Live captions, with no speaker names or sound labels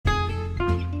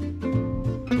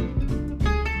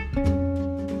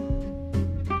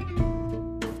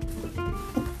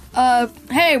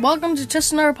Hey, welcome to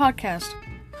Just Another Podcast.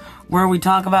 Where we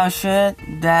talk about shit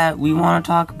that we want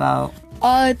to talk about.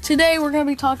 Today we're gonna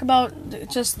be talking about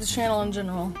just the channel in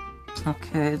general.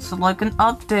 Okay, it's like an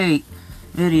update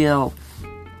video.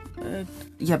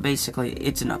 Yeah, basically,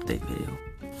 it's an update video.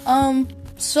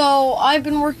 So I've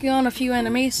been working on a few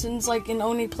animations, like in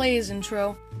Oni Plays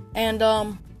intro, and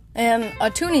a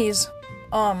Toonies,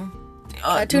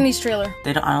 Toonies trailer.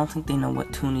 I don't think they know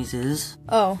what Toonies is.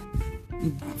 Oh.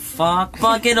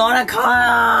 Fucking on a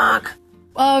cock!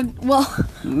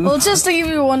 Well, just to give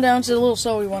you a rundown to the little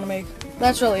show we want to make.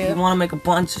 That's really it. We want to make a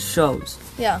bunch of shows.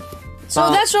 Yeah. So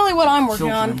that's really what I'm working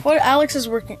children. on. What Alex is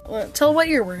working. Tell what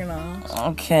you're working on.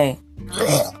 Okay.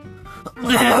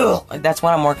 That's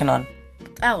what I'm working on.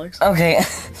 Alex. Okay.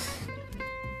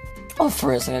 Oh,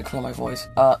 first I gotta clear my voice.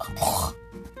 What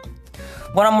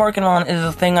I'm working on is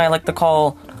a thing I like to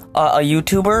call a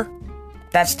YouTuber.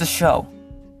 That's the show.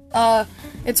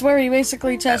 It's where you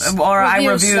basically test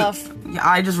review stuff. Yeah,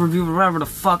 I just review whatever the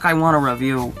fuck I want to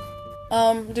review.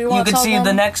 Do you want to tell see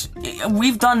them?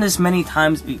 We've done this many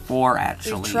times before,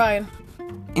 actually. We've tried.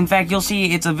 In fact, you'll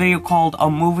see it's a video called A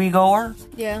Moviegoer.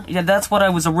 Yeah. Yeah, that's what I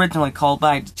was originally called, but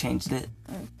I changed it.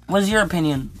 What's your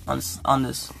opinion on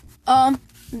this?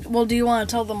 Well, do you want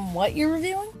to tell them what you're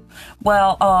reviewing?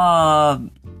 Well,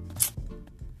 I'm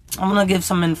gonna give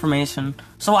some information.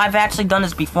 So I've actually done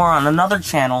this before on another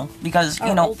channel because,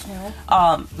 old channel.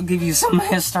 Give you some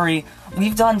history.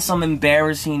 We've done some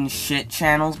embarrassing shit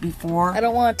channels before. I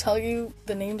don't want to tell you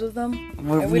the names of them.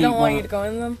 We don't want you to go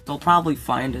into them. They'll probably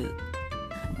find it.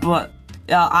 But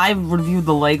I reviewed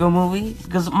the Lego Movie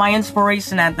because my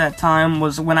inspiration at that time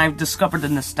was when I discovered the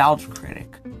Nostalgia Critic.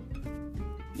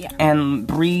 Yeah. And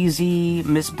Breezy,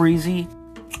 Miss Breezy,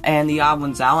 and the Odd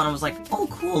Ones Out, and I was like, oh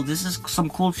cool, this is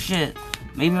some cool shit.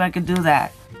 Maybe I could do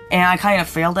that. And I kind of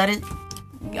failed at it.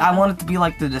 Yeah. I wanted to be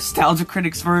like the Nostalgia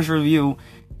Critics version review,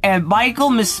 and Michael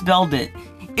misspelled it.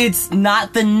 It's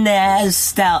not the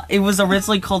it was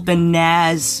originally called the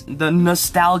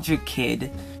Nostalgia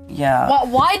Kid. Yeah.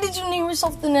 Why did you name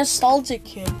yourself the Nostalgia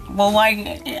Kid? Well,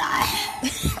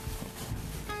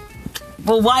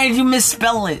 well, why did you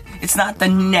misspell it? It's not the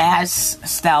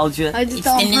nostalgia. I did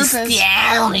that on purpose. Nostalgia.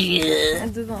 I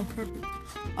did that on purpose.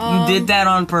 You did that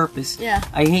on purpose. Yeah.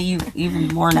 I hate you even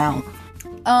more now.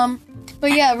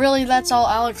 But yeah, really, that's all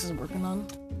Alex is working on.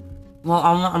 Well,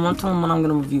 I'm gonna tell him what I'm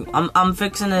gonna review. I'm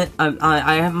fixing it.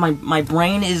 I have my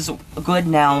brain is good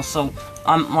now, so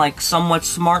I'm like somewhat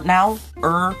smart now.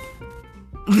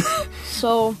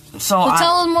 So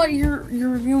tell him what you're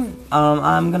reviewing.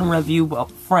 I'm gonna review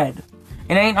Fred.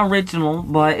 It ain't original,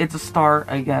 but it's a start,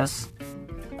 I guess.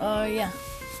 Yeah.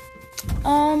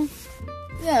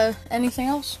 Yeah, anything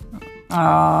else?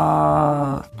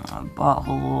 Buttholes.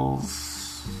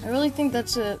 I really think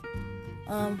that's it.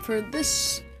 For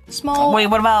this small... Wait,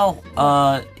 what about,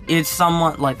 it's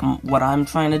somewhat like what I'm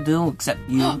trying to do, except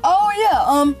you? Oh,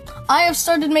 yeah, I have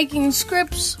started making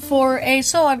scripts for a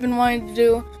show I've been wanting to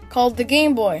do called The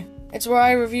Game Boy. It's where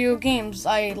I review games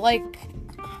I like.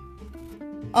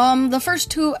 The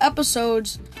first 2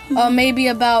 episodes may be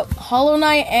about Hollow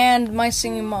Knight and My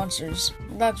Singing Monsters.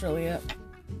 That's really it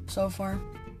so far.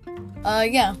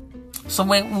 Yeah. So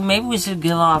wait, maybe we should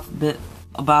give off a bit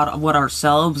about what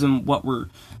ourselves and what we're...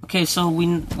 Okay, so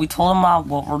we told them about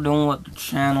what we're doing with the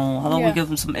channel. How about we give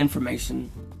them some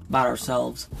information about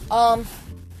ourselves? So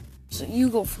you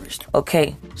go first.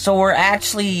 Okay, so we're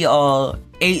actually, 8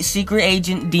 secret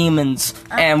agent demons,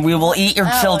 and we will eat your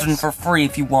children for free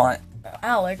if you want.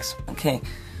 Alex. Okay.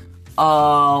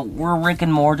 We're Rick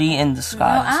and Morty in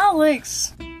disguise. No,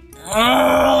 Alex.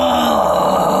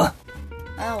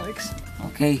 Alex.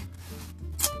 Okay.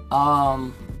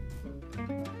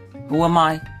 Who am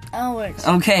I? Alex.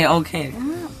 Okay. I'm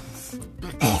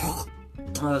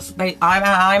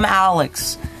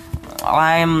Alex.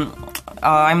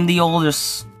 I'm the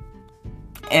oldest,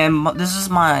 and this is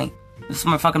my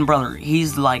fucking brother.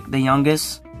 He's like the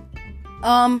youngest.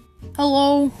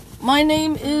 Hello. My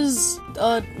name is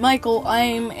Michael.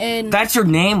 I'm an... That's your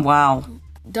name? Wow.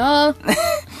 Duh.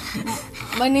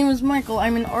 My name is Michael.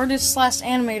 I'm an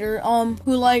artist/animator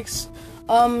who likes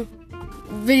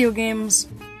video games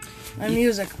and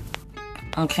music.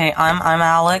 Okay, I'm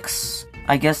Alex.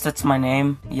 I guess that's my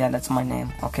name. Yeah, that's my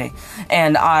name. Okay,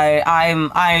 and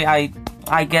I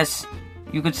guess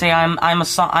you could say I'm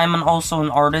also an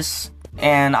artist,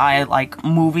 and I like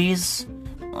movies.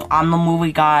 I'm the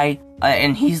movie guy,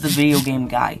 and he's the video game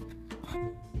guy.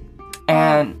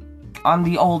 And I'm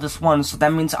the oldest one, so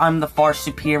that means I'm the far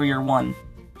superior one.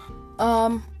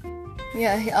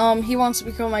 Yeah, he wants to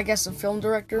become, I guess, a film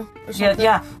director or Yeah, something.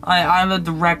 yeah. I'm a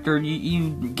director. You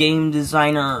game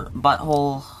designer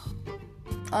butthole.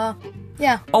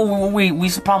 Yeah. Oh wait, we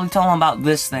should probably tell him about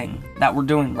this thing that we're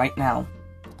doing right now.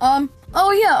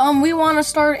 Oh yeah, we want to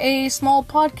start a small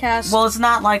podcast. Well, it's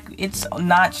not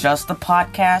just a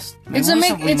podcast. Maybe It's a we mic-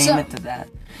 should rename it to that.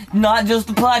 Not just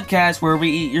a podcast where we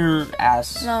eat your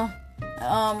ass. No.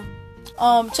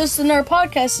 Just Another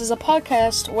Podcast is a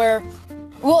podcast where,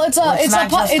 well, it's not just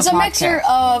it's a a mixture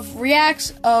of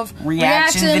reaction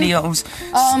videos.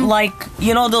 Like,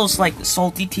 you know those like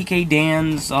salty TK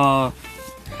Dan's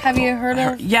Have you heard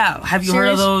of? yeah, have you heard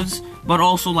of series? those? But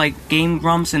also like Game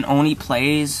Grumps and Oni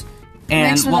Plays.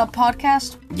 And Mixed with a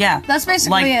podcast. yeah. That's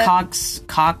basically like it.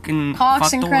 Cock and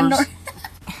Cox and Fuck Doors. Crendor.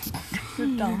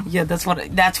 You're dumb. Yeah, that's what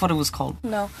it was called.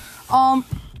 No.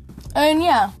 And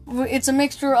yeah, it's a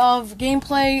mixture of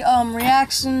gameplay,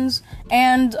 reactions,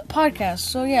 and podcasts.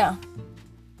 So yeah,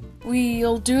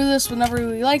 we'll do this whenever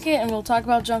we like it, and we'll talk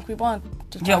about junk we want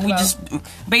to talk about. Yeah, we just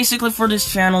basically for this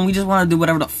channel, we just want to do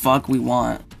whatever the fuck we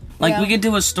want. Like Yeah. we could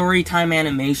do a story time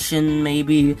animation,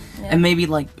 maybe, and maybe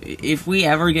like if we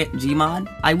ever get Gmod,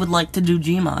 I would like to do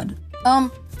Gmod.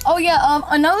 Oh yeah,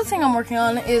 another thing I'm working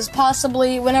on is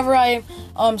possibly whenever I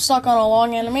stuck on a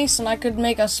long animation, I could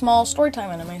make a small storytime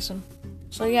animation.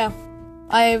 So yeah,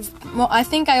 I've uploaded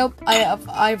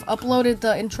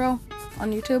the intro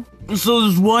on YouTube. So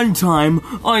this one time,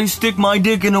 I stick my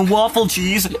dick in a waffle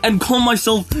cheese and call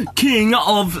myself king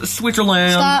of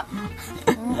Switzerland. Stop.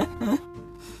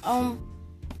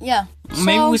 Yeah.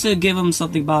 Maybe So, we should give them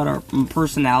something about our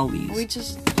personalities. we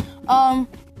just I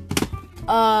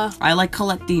like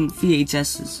collecting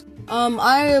VHSs.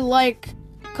 I like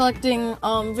collecting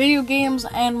video games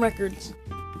and records.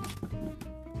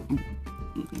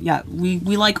 Yeah, we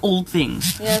like old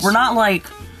things. Yes. We're not like,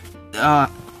 oh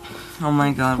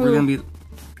my god, we're gonna be.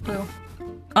 Who?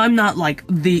 I'm not like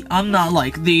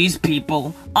these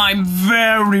people. I'm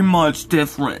very much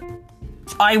different.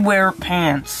 I wear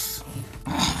pants.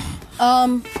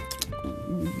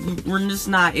 We're just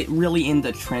not really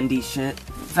into trendy shit.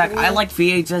 In fact, I like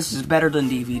VHS better than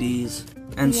DVDs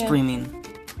and Yeah. streaming.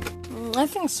 I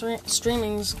think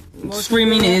streaming's more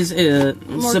Streaming convenient. is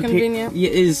More convenient.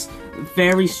 is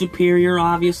very superior,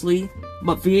 obviously.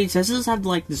 But VHSs have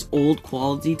like this old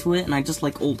quality to it, and I just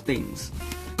like old things.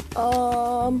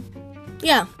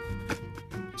 Yeah.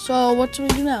 So what do we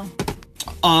do now?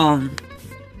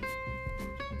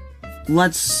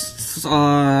 Let's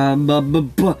I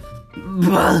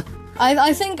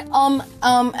think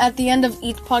at the end of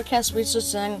each podcast we should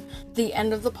sing the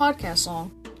end of the podcast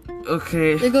song.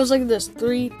 Okay. It goes like this: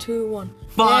 3, 2, 1.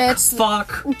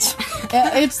 Fuck.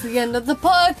 Yeah, it's the end of the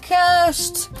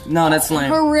podcast. No, that's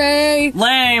lame. Hooray!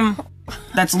 Lame.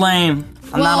 That's lame.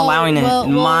 I'm not Well, allowing it well,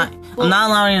 in my. well, I'm not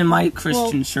allowing it in my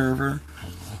Christian server.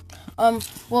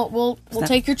 We'll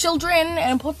take your children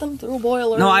and put them through a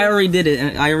boiler. No, I already did it.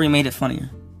 And I already made it funnier.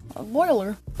 A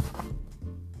boiler.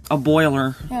 A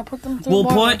boiler. Yeah, put them through We'll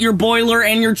a boiler. put your boiler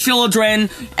and your children,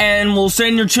 and we'll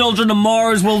send your children to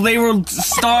Mars while they will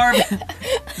starve.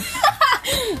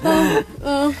 Yeah.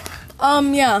 I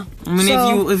mean,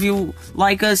 So- if you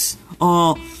like us,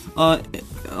 don't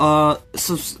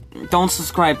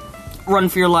subscribe. Run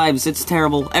for your lives. It's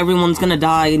terrible. Everyone's gonna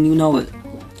die, and you know it.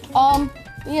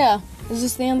 Yeah. Is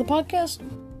this the end of the podcast?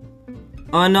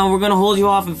 No, we're gonna hold you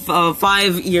off in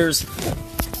 5 years.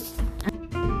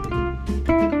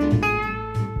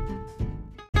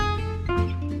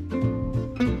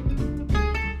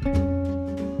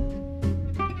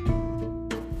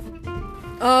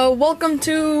 Welcome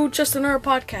to Just Another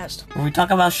Podcast. Where we talk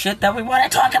about shit that we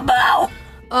want to talk about.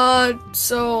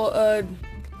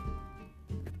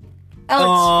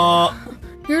 Alex,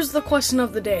 here's the question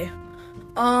of the day.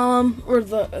 Or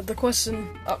the question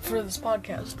up for this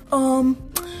podcast.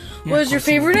 What is your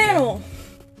favorite animal?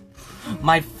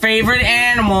 My favorite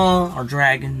animal are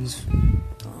dragons.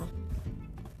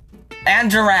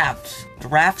 And giraffes.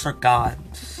 Giraffes are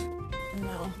gods.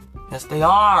 No. Yes, they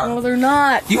are. No, they're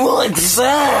not. You will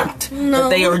accept No. that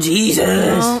they are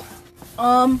Jesus.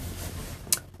 I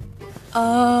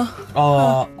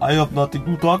have nothing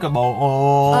to talk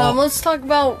about. Let's talk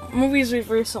about movies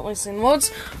we've recently seen.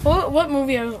 What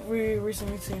movie have we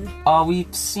recently seen?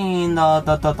 We've seen the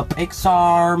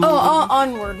Pixar movie.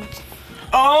 Onward.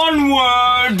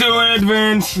 Onward to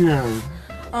Adventure.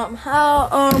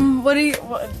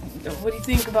 What do you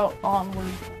think about Onward?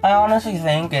 I honestly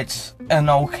think it's an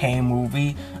okay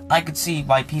movie. I could see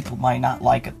why people might not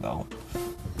like it though.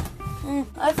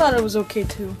 I thought it was okay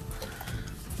too.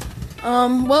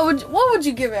 What would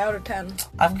you give it out of 10?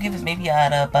 I would give it maybe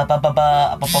at a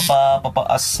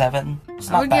 7. It's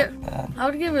not that bad. I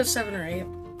would give it a 7 or 8.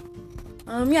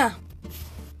 Yeah.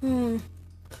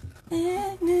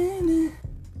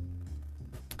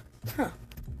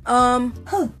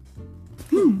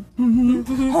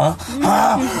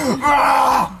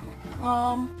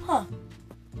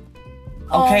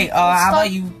 Okay, how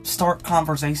about you start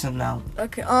conversation now?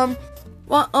 Okay,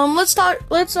 let's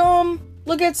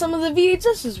look at some of the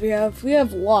VHSs we have. We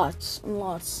have lots and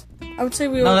lots. I would say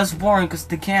No, that's boring because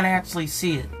they can't actually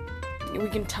see it. we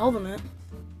can tell them it.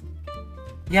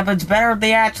 Yeah, but it's better if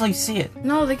they actually see it.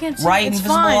 No, they can't see Right, it. It's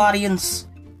invisible fine. audience.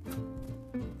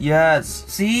 Yes.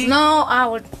 See? No, I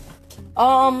would.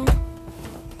 I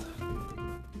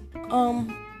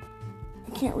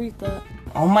can't read that.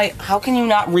 Oh my! How can you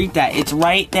not read that? It's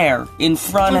right there in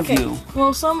front of you.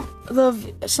 Well, some of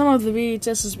the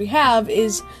VHSs we have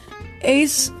is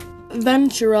Ace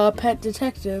Ventura, Pet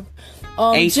Detective.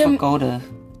 Ace Pagoda.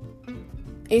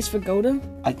 Ace Pagoda?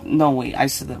 No, wait, I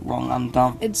said that wrong. I'm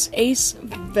dumb. It's Ace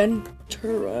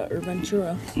Ventura or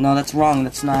Ventura. No, that's wrong.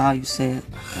 That's not how you say it.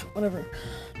 Whatever.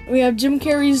 We have Jim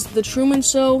Carrey's The Truman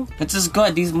Show. It's just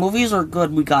good. These movies are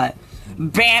good. We got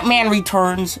Batman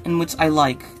Returns, in which I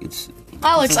like.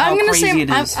 Alex, I'm gonna say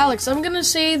Alex, I'm gonna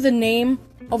say the name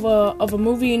of a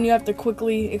movie, and you have to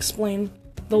quickly explain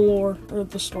the lore or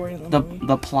the story of the movie.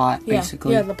 The plot,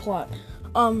 basically. Yeah, the plot.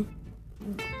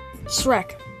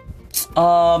 Shrek.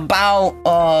 About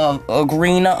a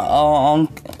green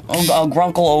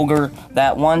grunkle ogre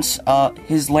that wants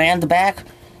his land back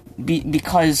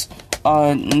because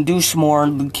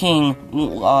Douchemore, the king,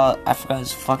 I forgot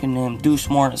his fucking name,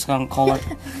 Douchemore, it's gonna call it.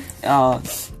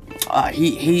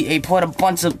 He put a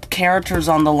bunch of characters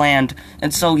on the land,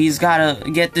 and so he's gotta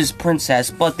get this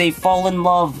princess, but they fall in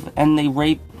love and they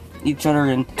rape each other,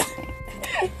 and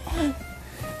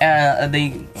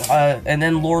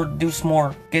then Lord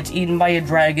Douchemore gets eaten by a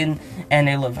dragon, and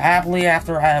they live happily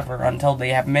after ever until they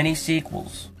have many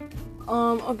sequels.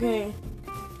 Okay.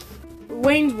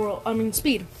 Wayne's World. I mean,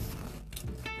 Speed.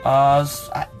 I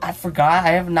forgot.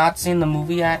 I have not seen the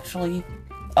movie actually.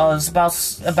 It's about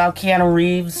Keanu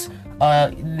Reeves.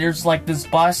 There's like this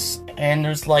bus, and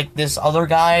there's like this other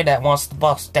guy that wants the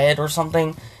bus dead or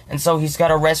something, and so he's got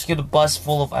to rescue the bus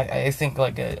full of I think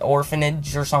like an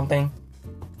orphanage or something.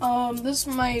 This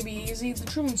might be easy. The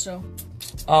Truman Show.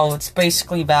 Oh, it's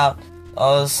basically about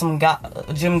some guy,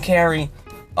 Jim Carrey,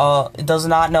 does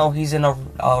not know he's in a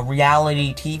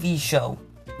reality TV show.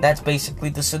 That's basically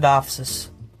the synopsis.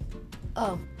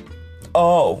 Oh.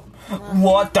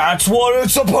 What? That's what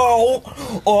it's about?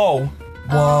 Oh.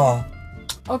 Wow.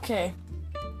 Okay.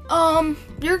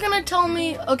 You're gonna tell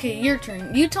me... Okay, your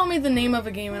turn. You tell me the name of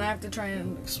a game, and I have to try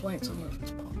and explain some of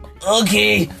it.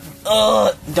 Okay.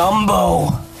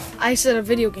 Dumbo. I said a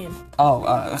video game.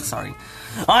 Oh, sorry.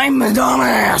 I'm a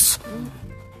dumbass!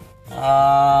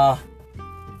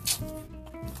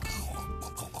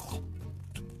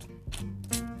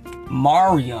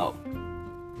 Mario.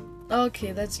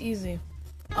 Okay, that's easy.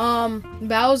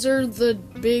 Bowser the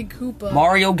Big Koopa.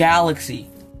 Mario Galaxy.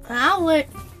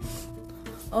 Alex.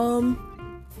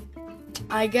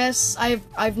 I guess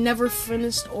I've never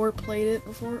finished or played it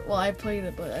before. Well, I played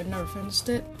it, but I've never finished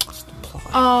it.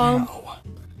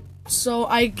 So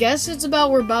I guess it's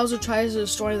about where Bowser tries to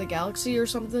destroy the galaxy or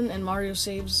something, and Mario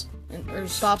saves or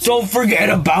stops. Don't forget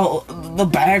about the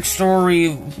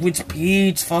backstory, which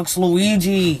Peach fucks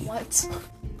Luigi. What?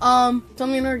 Tell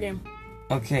me another game.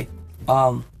 Okay.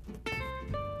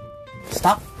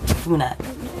 Stop doing that.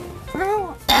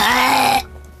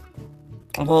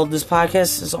 Well, this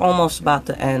podcast is almost about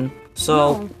to end.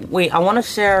 So, wait, I want to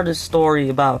share this story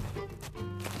about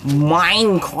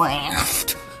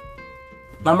Minecraft.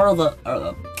 Remember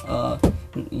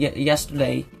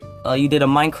yesterday, you did a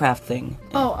Minecraft thing.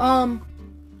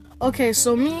 Okay,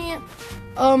 so me,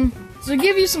 to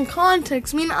give you some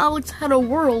context, me and Alex had a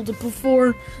world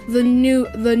before the new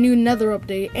Nether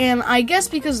update, and I guess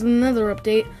because of the Nether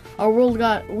update, our world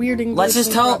got weird and let's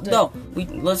just tell about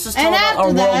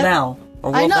our world now.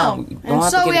 I know, and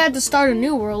so we had to start a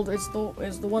new world. Is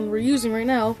the one we're using right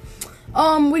now.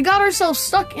 We got ourselves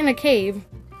stuck in a cave,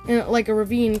 in like a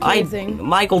ravine cave thing.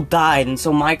 Michael died, and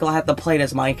so Michael had to play it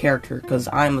as my character because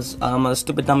I'm a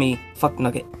stupid dummy fuck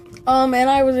nugget. And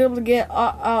I was able to get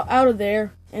out of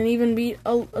there and even beat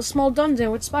a small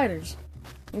dungeon with spiders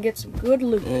and get some good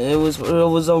loot. It was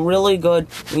a really good.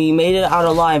 We made it out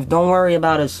alive. Don't worry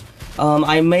about us.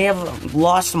 I may have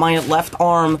lost my left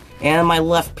arm and my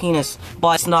left penis,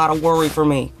 but it's not a worry for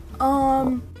me.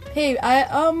 Hey, why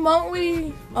don't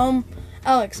we,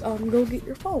 Alex, go get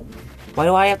your phone. Why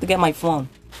do I have to get my phone?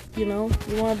 you know?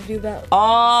 You wanted to do that.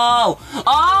 Oh!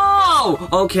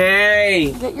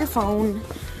 Okay. Get your phone.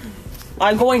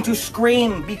 I'm going to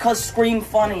scream because scream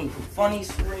funny. Funny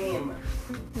scream.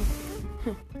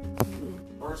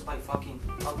 Where's my fucking...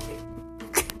 Okay.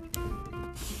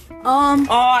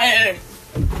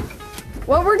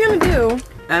 What we're gonna do...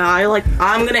 And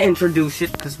I'm gonna introduce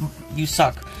it because you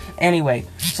suck. Anyway,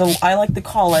 so I like to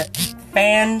call it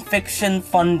Fan Fiction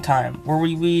Fun Time, where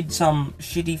we read some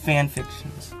shitty fan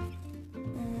fictions.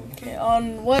 Okay,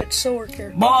 on what show or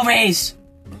character? Movies!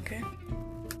 Okay.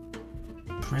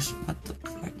 Chris, what the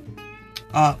frick?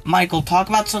 Michael, talk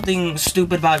about something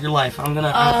stupid about your life. I'm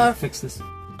gonna fix this.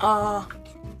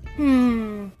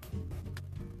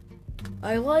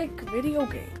 I like video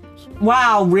games.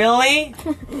 Wow, really?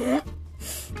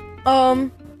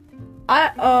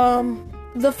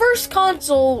 The first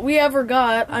console we ever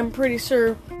got, I'm pretty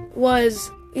sure,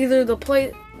 was either the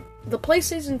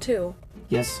PlayStation 2.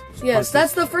 Yes. Yes,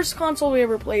 that's the first console we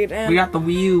ever played. And we got the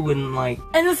Wii U and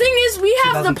And the thing is, we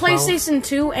have the 2012. PlayStation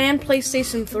 2 and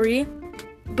PlayStation 3,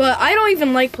 but I don't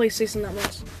even like PlayStation that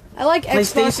much. I like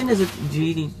PlayStation Xbox. is a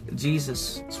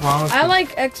Jesus. What's wrong with I you?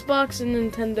 like Xbox and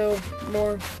Nintendo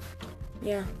more.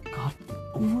 Yeah. God,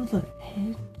 over the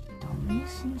head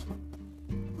dummies.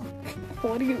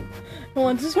 What do you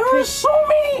want? Just There are so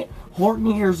many.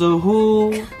 Horton-Hears a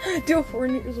Who. do it for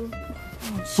years.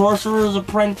 Sorcerer's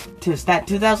Apprentice, that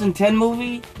 2010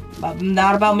 movie,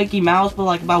 not about Mickey Mouse, but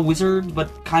like about wizards, but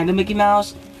kind of Mickey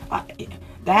Mouse.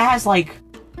 That has like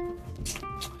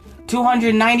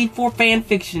 294 fan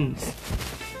fictions.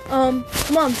 Come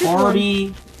on, pick one.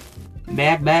 40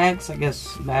 Mad Max. I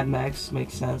guess Mad Max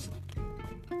makes sense.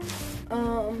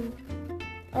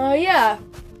 Yeah.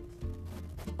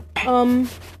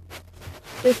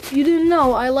 If you didn't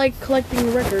know, I like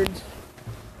collecting records.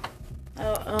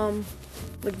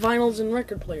 Like vinyls and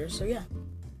record players, so yeah.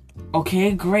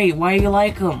 Okay, great. Why do you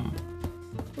like them?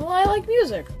 Well, I like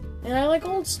music, and I like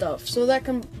old stuff, so that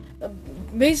can...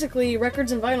 basically,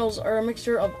 records and vinyls are a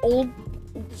mixture of old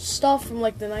stuff from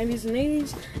like the 90s and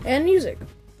 80s, and music.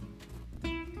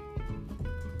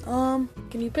 Can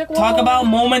you pick one? Talk about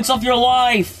moments of your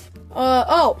life.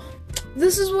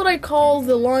 This is what I call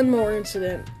the lawnmower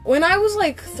incident. When I was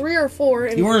like 3 or 4,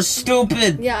 and You were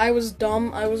stupid. yeah, I was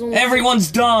dumb. I was only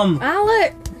Everyone's dumb.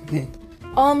 Alec.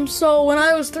 So when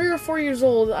I was 3 or 4 years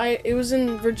old, it was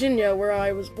in Virginia where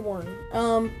I was born.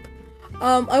 I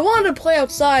wanted to play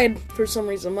outside for some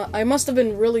reason. I must have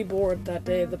been really bored that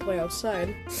day to play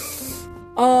outside.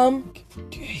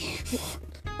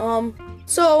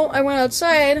 So I went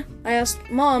outside. I asked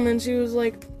Mom, and she was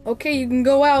like, "Okay, you can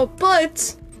go out,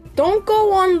 but don't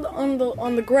go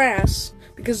on the grass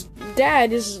because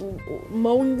Dad is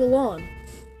mowing the lawn."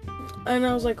 And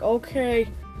I was like, "Okay."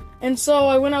 And so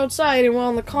I went outside and went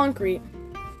on the concrete.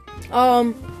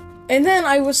 And then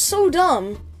I was so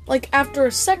dumb. Like after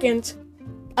a second,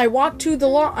 I walked on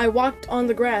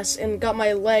the grass and got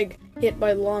my leg hit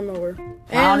by the lawnmower.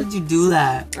 How And did you do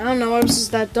that? I don't know, I was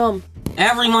just that dumb.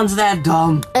 Everyone's that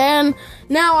dumb. And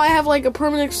now I have like a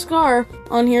permanent scar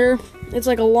on here. It's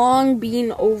like a long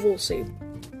bean oval shape.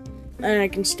 And I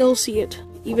can still see it,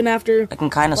 even after I can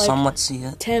kind of like, somewhat see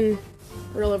it. 10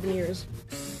 or 11 years.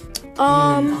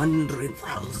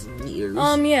 100,000 years.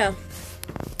 Yeah.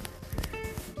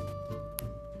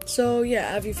 So,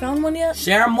 yeah, have you found one yet?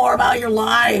 Share more about your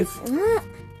life.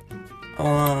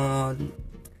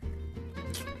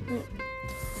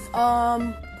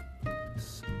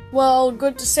 Well,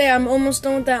 good to say I'm almost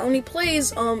done with that. Only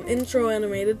plays, intro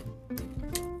animated.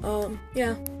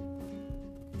 Yeah.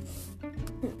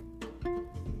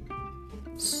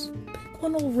 Pick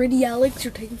one already, Alex.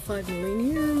 You're taking 5 million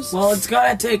years. Well, it's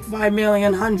gonna take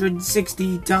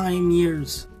 5,160 time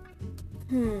years.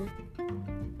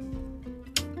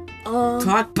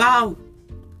 Talk about,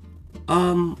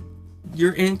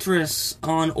 your interests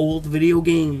on old video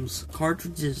games,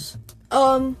 cartridges.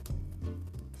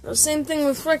 Same thing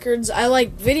with records. I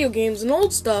like video games and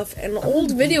old stuff, and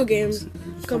old video games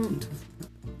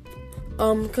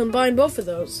combine both of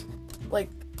those. Like,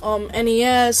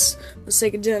 NES, the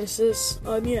Sega Genesis,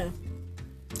 yeah.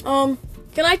 Can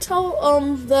I tell,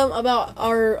 them about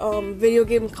our, video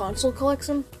game console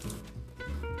collection?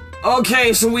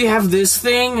 Okay, so we have this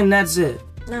thing, and that's it.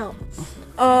 No.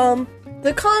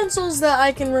 The consoles that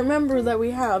I can remember that we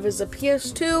have is a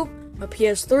PS2, a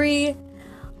PS3,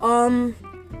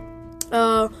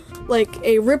 like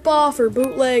a ripoff or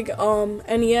bootleg,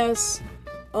 NES,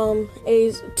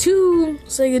 two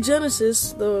Sega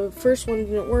Genesis, the first one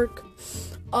didn't work,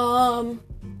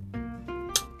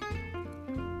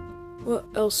 what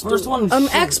else? First one,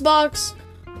 shit. Xbox,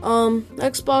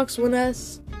 Xbox One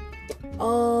S,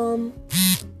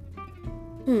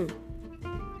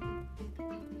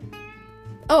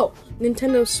 Oh,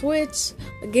 Nintendo Switch,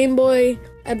 a Game Boy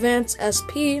Advance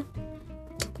SP,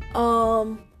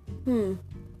 and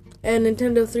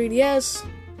Nintendo 3DS.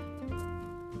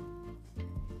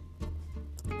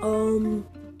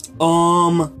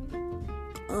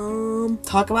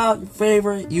 Talk about your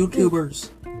favorite YouTubers.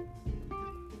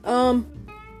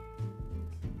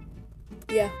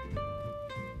 Yeah.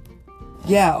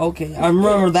 Yeah, okay. I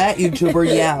remember that YouTuber,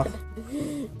 yeah.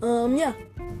 Yeah.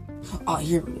 Oh,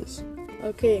 here it is.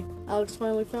 Okay, Alex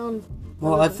finally found.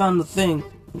 Well, I found the thing.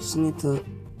 I just need to...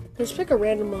 Let's pick a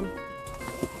random one.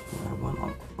 I went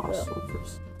on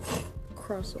crossovers.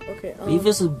 Okay.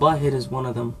 Beavis and Butthead is one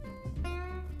of them.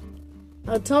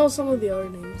 Tell us some of the other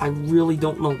names. I really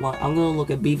don't know why. I'm gonna look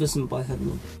at Beavis and Butthead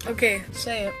now. Okay,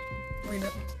 say it. Read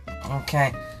it.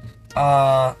 Okay.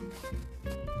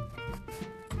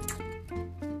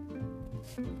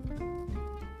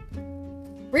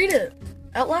 Read it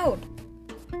out loud.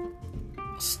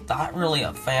 It's not really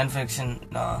a fan fiction.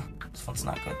 Nah, this one's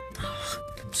not good.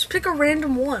 Just pick a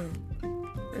random one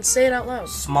and say it out loud.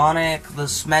 Smonic, the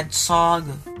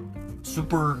Smedsaug,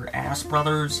 Super Ass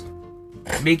Brothers,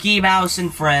 Mickey Mouse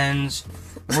and Friends,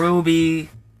 Ruby,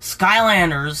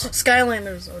 Skylanders.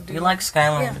 Skylanders. Oh, Do you like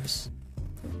Skylanders?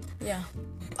 Yeah.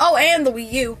 Oh, and the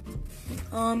Wii U.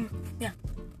 Yeah.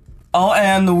 Oh,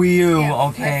 and the Wii U. Yeah,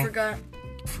 Okay. I forgot.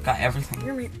 Forgot everything.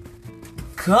 You're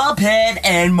Cuphead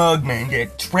and Mugman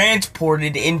get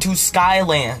transported into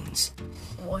Skylands.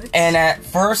 What? And at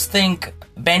first think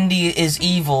Bendy is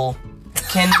evil.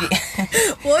 Can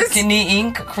the What? Can the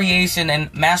Ink creation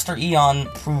and Master Eon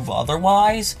prove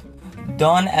otherwise?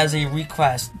 Done as a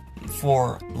request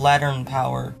for Lantern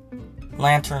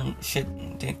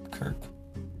shit Dick Kirk.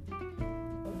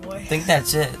 What? I think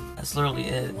that's it. That's literally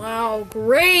it. Wow,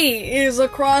 great! It is a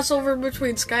crossover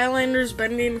between Skylanders,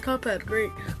 Bendy, and Cuphead.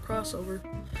 Great crossover.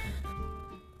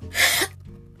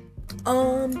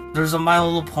 There's a My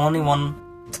Little Pony one.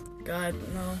 God,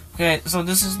 no. Okay, so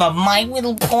this is the My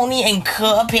Little Pony and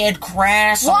Cuphead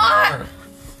crossover.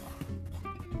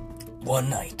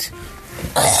 One night.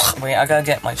 Wait, I gotta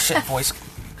get my shit voice.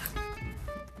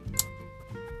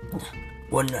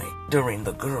 One night, during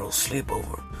the girls'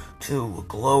 sleepover, two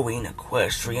glowing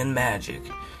equestrian magic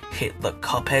hit the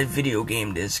Cuphead video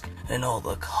game disc, and all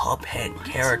the Cuphead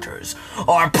characters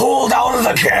are pulled out of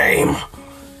the game!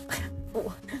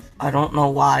 I don't know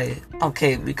why.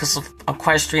 Okay, because of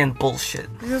equestrian bullshit.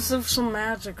 Because of some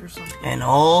magic or something. And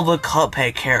all the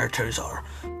Cuphead characters are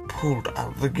pulled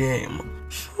out of the game.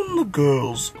 Soon the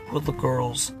girls with the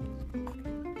girls.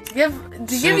 To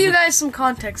give you guys some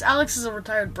context, Alex is a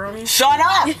retired brony. Shut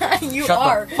up! Yeah, you Shut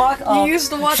are. The fuck up. You used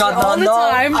to watch Shut it all the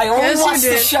time. I only Yes, you watch the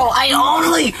did. show. I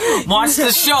only watch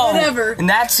the show. Whatever. And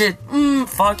that's it.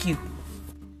 Fuck you.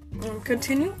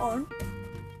 Continue on.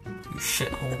 You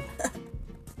shithole.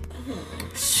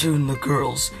 Soon the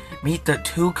girls meet the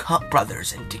two Cup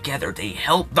brothers, and together they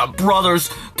help the brothers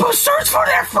to search for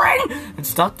their friend and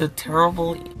stop the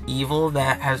terrible evil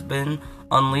that has been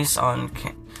unleashed on.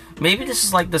 Maybe this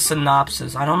is like the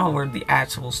synopsis. I don't know where the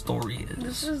actual story is.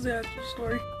 This is the actual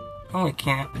story. No, it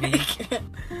can't be.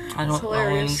 I don't know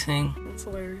anything. That's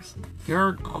hilarious.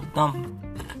 You're dumb.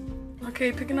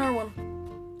 Okay, pick another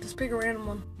one. Just pick a random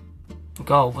one.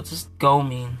 Go. What does go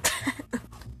mean?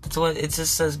 That's what it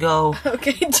just says. Go.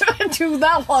 Okay, do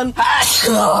that one.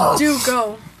 Do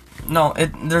go. No,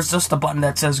 there's just a button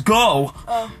that says go.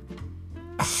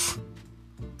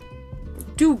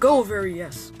 Do go very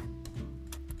yes.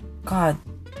 God.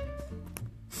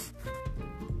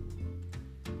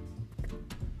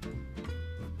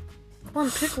 Come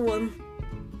on, pick one.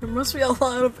 There must be a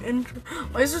lot of intro.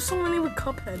 Why is there so many with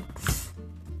Cuphead?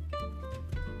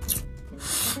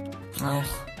 Ugh.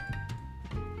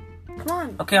 Come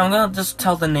on. Okay, I'm gonna just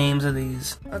tell the names of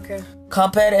these. Okay.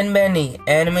 Cuphead and Bendy,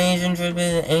 animation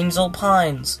tribute Angel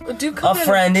Pines. Do A Cuphead.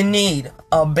 friend in need,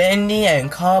 a Bendy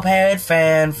and Cuphead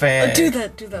fanfare. Do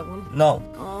that one. No.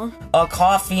 Aw. A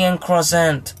coffee and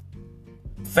croissant.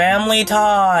 Family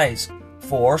ties.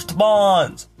 Forced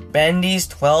bonds. Bendy's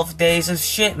 12 days of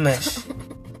shitmish.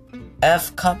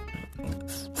 F cup.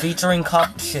 Featuring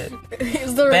cup shit.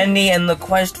 Is there Bendy and the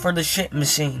quest for the shit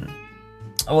machine.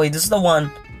 Oh wait, this is the one.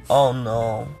 Oh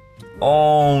no.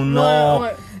 Oh no.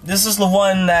 What? This is the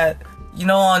one that you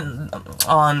know on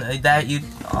a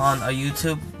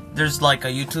YouTube. There's like a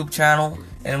YouTube channel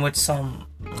in which some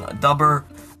dubber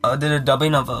did a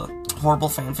dubbing of a horrible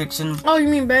fanfiction. Oh, you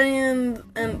mean Bendy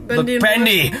and Bendy and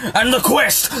Bendy and the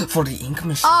quest for the ink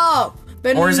machine. Oh,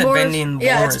 Bendy Or is and it Boris. Bendy and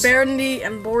Yeah, Boris? it's Bendy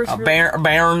and Boris.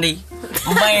 Barndy.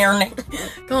 Barndy.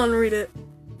 Go on, read it.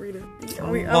 Read it.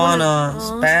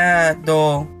 Bad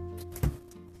though.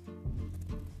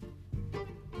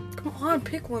 Come on,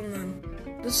 pick one then.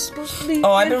 This is supposed to be.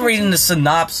 Oh, I've been reading the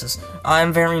synopsis.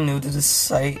 I'm very new to this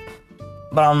site,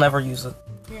 but I'll never use it.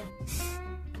 Yeah.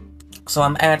 So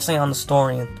I'm actually on the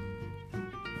story, and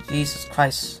Jesus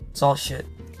Christ, it's all shit.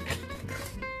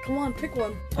 Come on, pick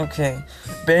one. Okay.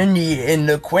 Bendy in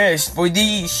the quest for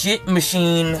the shit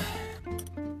machine.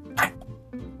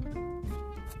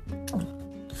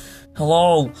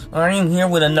 Hello, I'm here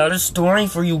with another story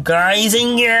for you guys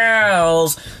and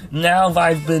girls. Now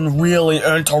I've been really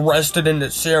interested in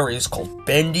this series called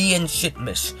Bendy and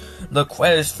Shitmish, the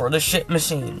quest for the shit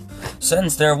machine.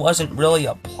 Since there wasn't really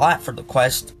a plot for the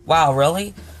quest. Wow,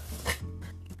 really?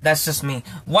 That's just me.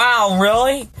 Wow,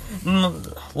 really?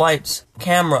 Lights,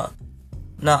 camera.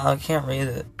 No, I can't read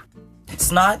it.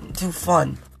 It's not too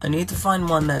fun. I need to find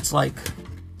one that's like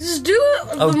Just do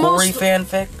it. a gory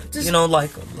fanfic. You know,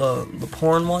 like the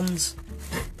porn ones.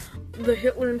 The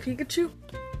Hitler and Pikachu.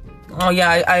 Oh yeah,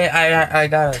 I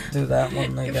gotta do that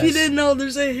one. I guess. If you didn't know,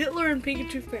 there's a Hitler and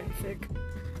Pikachu fanfic.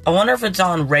 I wonder if it's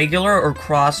on regular or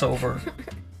crossover.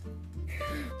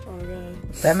 Oh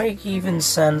god. That make even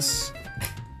sense.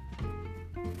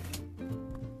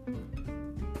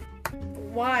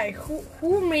 Why?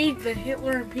 Who made the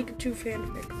Hitler and Pikachu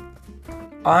fanfic?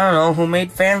 I don't know who made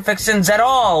fanfictions at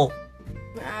all.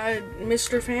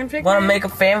 Mr. Fanfic. Want to man? make a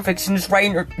fanfiction? Just write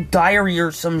in your diary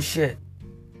or some shit.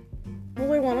 Well,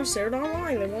 they want to share it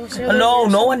online. They want to share.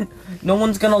 No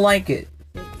one's gonna like it.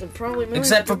 Probably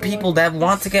millions Except for of people that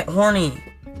want to get horny.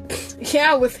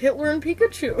 Yeah, with Hitler and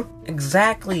Pikachu.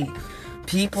 Exactly.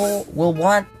 People will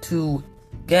want to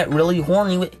get really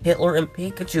horny with Hitler and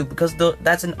Pikachu because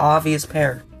that's an obvious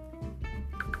pair.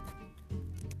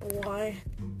 Why?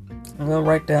 I'm gonna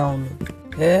write down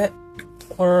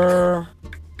Hitler.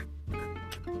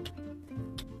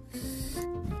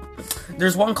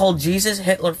 There's one called Jesus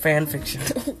Hitler fanfiction.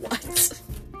 What?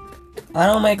 I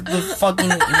don't make the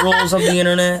fucking rules of the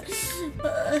internet.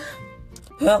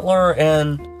 Hitler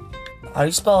and how do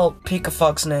you spell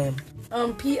Pikafuck's name?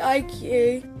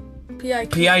 P-I-K.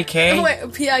 P-I-K? Oh,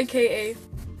 wait, P-I-K-A.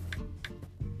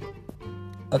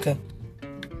 Okay.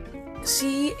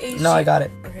 C-H. No, I got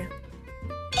it. Okay.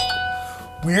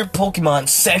 Weird Pokemon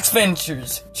Sex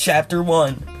Ventures, Chapter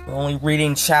 1. We're only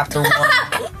reading Chapter 1.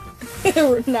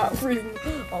 We're not reading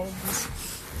all of this.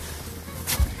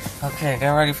 Okay, get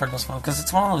ready for this one, because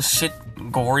it's one of those shit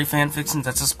gory fanfictions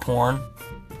that's just porn.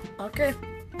 Okay.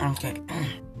 Okay.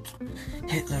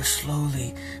 Hitler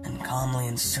slowly and calmly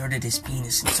inserted his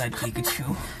penis inside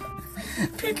Pikachu.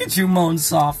 Pikachu moaned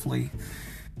softly.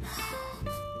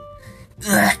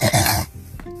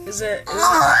 Is it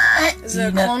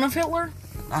a clone of Hitler?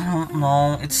 I don't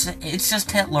know. It's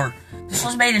just Hitler. This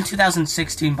was made in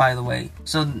 2016, by the way,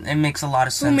 so it makes a lot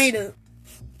of sense. Who made it?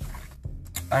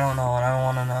 I don't know, and I don't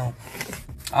want to know.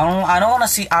 I don't want to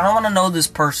see. I don't want to know this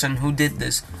person who did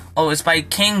this. Oh, it's by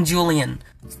King Julian.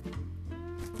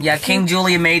 Yeah, King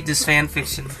Julian made this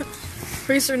fanfiction.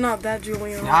 Face or not, that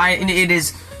Julian. It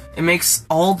is. It makes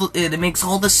all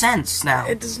the sense now.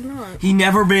 It does not. He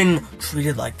never been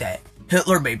treated like that.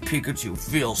 Hitler made Pikachu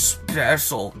feel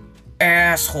special.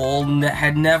 Asshole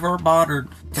had never bothered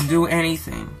to do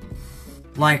anything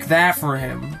like that for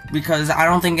him because I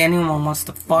don't think anyone wants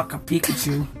to fuck a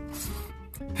Pikachu.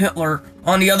 Hitler,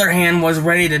 on the other hand, was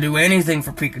ready to do anything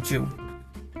for Pikachu.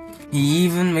 He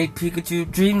even made Pikachu's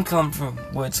dream come true,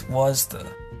 which was to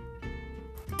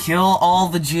kill all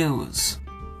the Jews.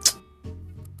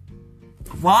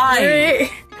 Why? Hey.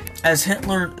 As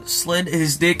Hitler slid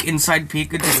his dick inside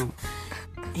Pikachu,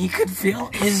 he could feel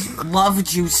his love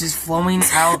juices flowing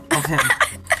out of him.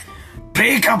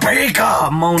 Pika Pika!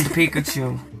 Moaned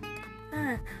Pikachu.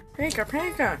 Pika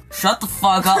Pika. Shut the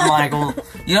fuck up, Michael.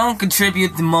 You don't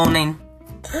contribute to moaning.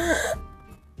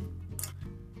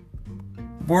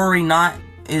 Worry not,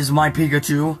 is my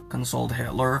Pikachu, consoled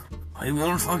Hitler. I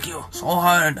will fuck you so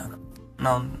hard.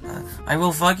 No, I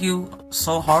will fuck you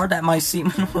so hard that my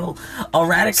semen will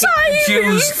eradicate the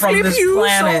Jews from this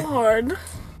planet. So hard.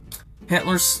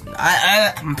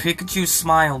 Pikachu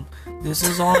smiled. This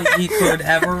is all he could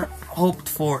ever hoped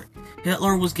for.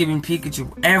 Hitler was giving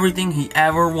Pikachu everything he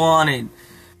ever wanted.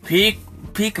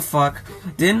 Pikafuck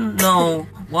didn't know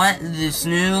what this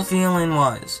new feeling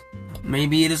was.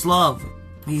 Maybe it is love,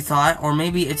 he thought, or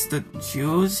maybe it's the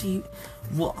Jews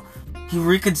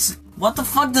what the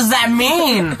fuck does that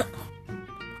mean?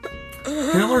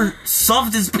 Hitler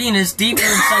shoved his penis deeper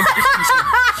inside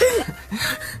Pikachu.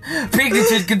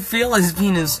 Pikachu could feel his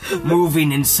penis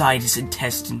moving inside his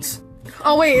intestines.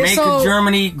 Oh wait, Make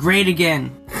Germany great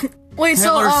again. Wait,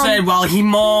 Hitler so said while he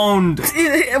moaned.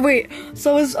 wait,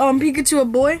 so is Pikachu a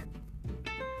boy?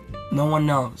 No one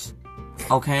knows.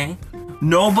 Okay?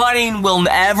 Nobody will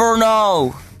ever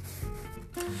know.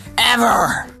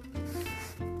 Ever.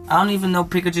 I don't even know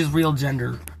Pikachu's real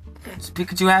gender. Does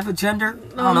Pikachu have a gender?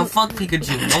 I don't know. Fuck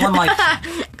Pikachu. No one likes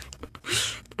him.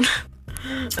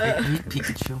 I hate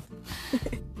Pikachu.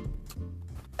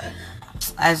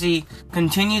 As he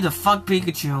continued to fuck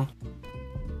Pikachu,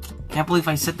 can't believe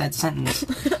I said that sentence.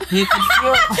 He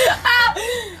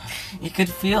could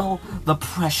feel the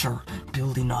pressure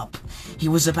building up. He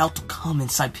was about to come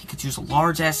inside Pikachu's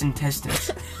large-ass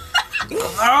intestines.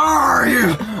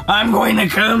 I'm going to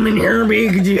come in here,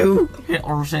 Pikachu,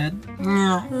 Hitler said.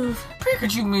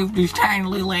 Pikachu moved his tiny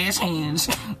little ass hands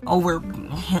over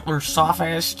Hitler's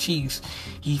soft-ass cheeks.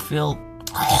 He held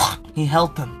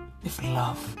them with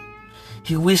love.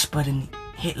 He whispered in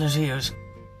Hitler's ears,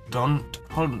 "Don't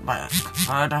hold back,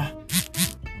 Vader."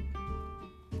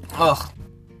 Ugh,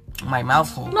 my mouth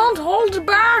hole. Don't hold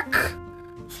back!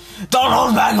 Don't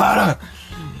hold back, Vader!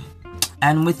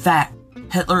 And with that,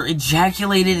 Hitler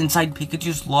ejaculated inside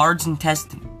Pikachu's large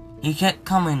intestine. He kept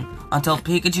coming until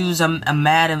Pikachu's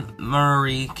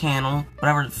mammary canal,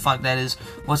 whatever the fuck that is,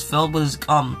 was filled with his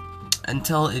cum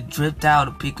until it dripped out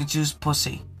of Pikachu's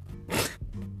pussy.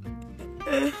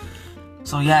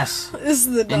 So yes, This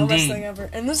is the dumbest indeed. thing ever.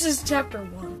 And this is chapter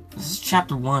 1. This is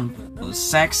chapter 1. It was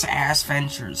Sex Ass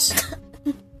Ventures.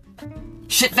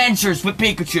 Shit Ventures with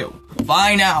Pikachu.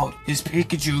 Find out, is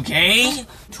Pikachu gay?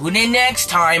 Tune in next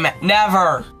time.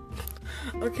 Never.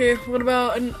 Okay, what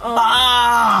about an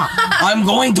I'm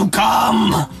going to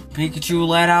come. Pikachu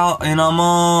let out in a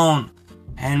moan.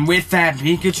 And with that,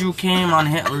 Pikachu came on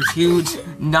Hitler's huge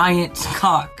 9-inch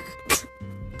cock.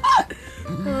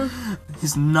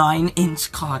 His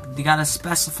 9-inch cock. They gotta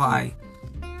specify.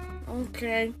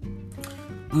 Okay.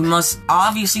 We must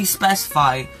obviously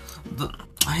specify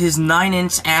his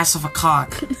 9-inch ass of a cock.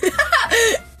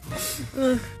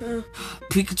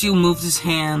 Pikachu moved his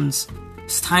hands,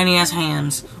 his tiny ass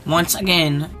hands, once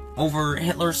again over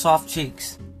Hitler's soft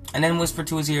cheeks, and then whispered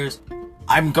to his ears,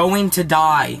 "I'm going to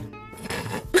die."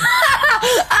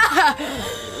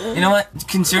 You know what?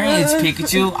 Considering it's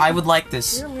Pikachu, I would like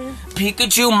this.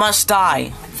 Pikachu must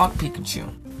die. Fuck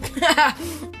Pikachu.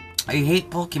 I hate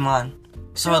Pokemon.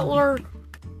 So Hitler.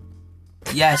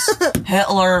 yes,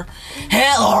 Hitler.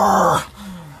 Hitler.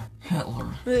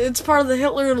 It's part of the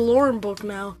Hitler and Lauren book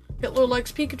now. Hitler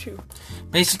likes Pikachu.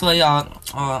 Basically,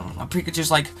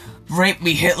 Pikachu's like, "Rape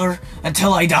me, Hitler,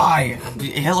 until I die."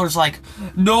 Hitler's like,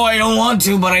 "No, I don't want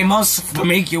to, but I must to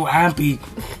make you happy."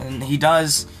 And he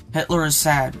does. Hitler is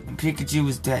sad, and Pikachu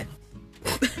is dead.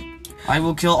 I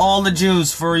will kill all the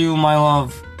Jews for you, my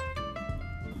love.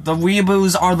 The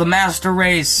Weeboos are the master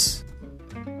race.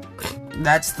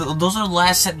 Those are the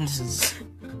last sentences.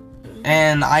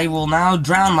 And I will now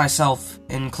drown myself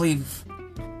in Cleve.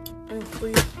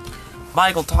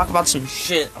 Michael, talk about some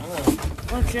shit.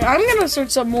 Okay, I'm gonna search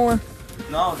some more.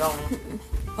 No,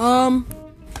 don't.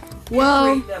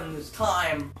 Well, Read them this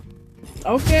time.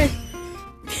 okay.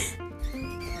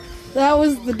 That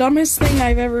was the dumbest thing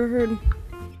I've ever heard.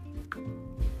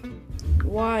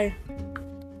 Why?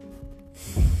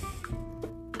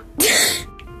 It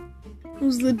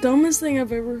was the dumbest thing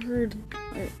I've ever heard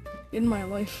in my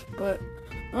life, but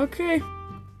okay.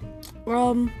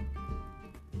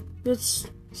 Let's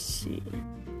see.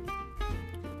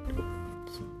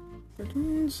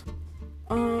 Cartoons.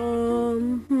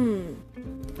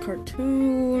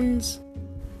 Cartoons.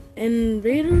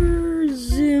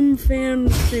 Invaders in fan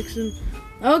fiction.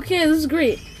 Okay, this is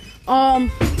great.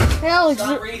 Hey Alex.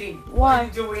 Stop reading. Why? What are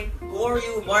you doing? Who are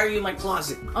you? Why are you in my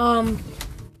closet? I'm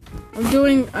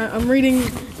reading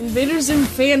Invaders in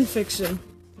fan fiction.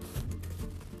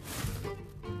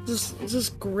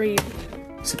 Just great.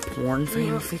 Is it porn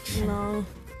fan fiction? No.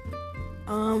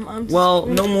 Well,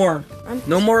 no more.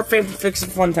 No more fan fiction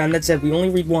fun time. That's it. We only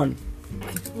read one.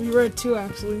 We read 2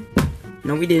 actually.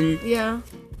 No, we didn't. Yeah.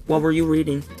 What were you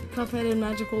reading? Cuphead and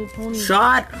Magical Pony.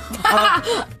 Shut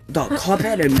up. The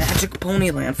Cuphead and Magic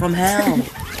Ponyland from hell.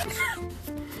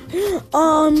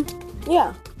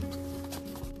 Yeah.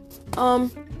 I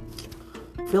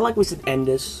feel like we should end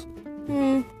this.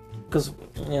 Because,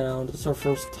 this is our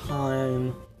first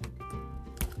time.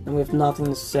 And we have nothing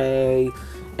to say.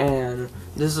 And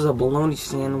this is a bologna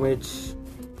sandwich.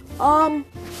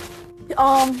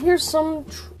 Here's some,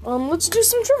 let's do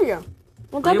some trivia.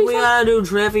 Won't that be We fun? gotta do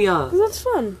trivia. 'Cause that's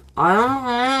fun. I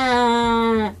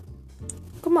don't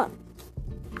Come on.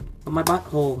 my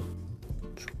butthole.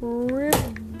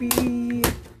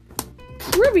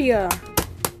 Trivia.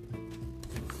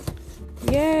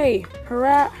 Yay!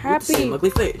 Hurrah! With the Happy! same ugly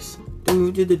face. Do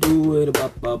it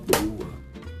ba ba boo.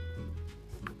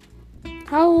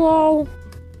 Hello!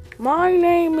 My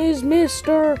name is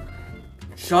Mr.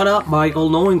 Shut up, Michael.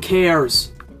 No one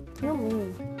cares. You're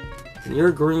mean.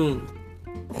 You're green.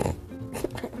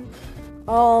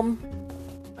 Well,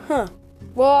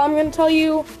 I'm gonna tell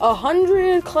you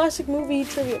 100 classic movie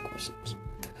trivia questions.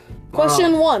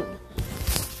 Question 1.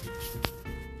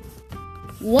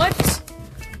 What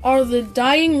are the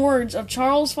dying words of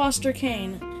Charles Foster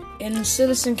Kane in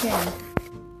Citizen Kane?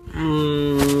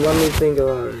 Let me think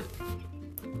about it.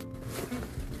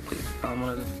 I'm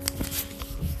gonna...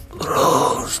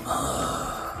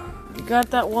 You got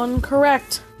that one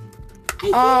correct. the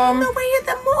way of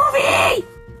the movie!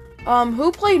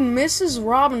 Who played Mrs.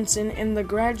 Robinson in The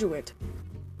Graduate?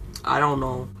 I don't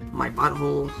know. My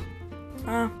butthole.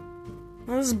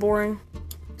 This is boring.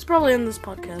 It's probably in this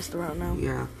podcast around now.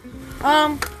 Yeah.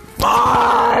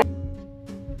 Bye!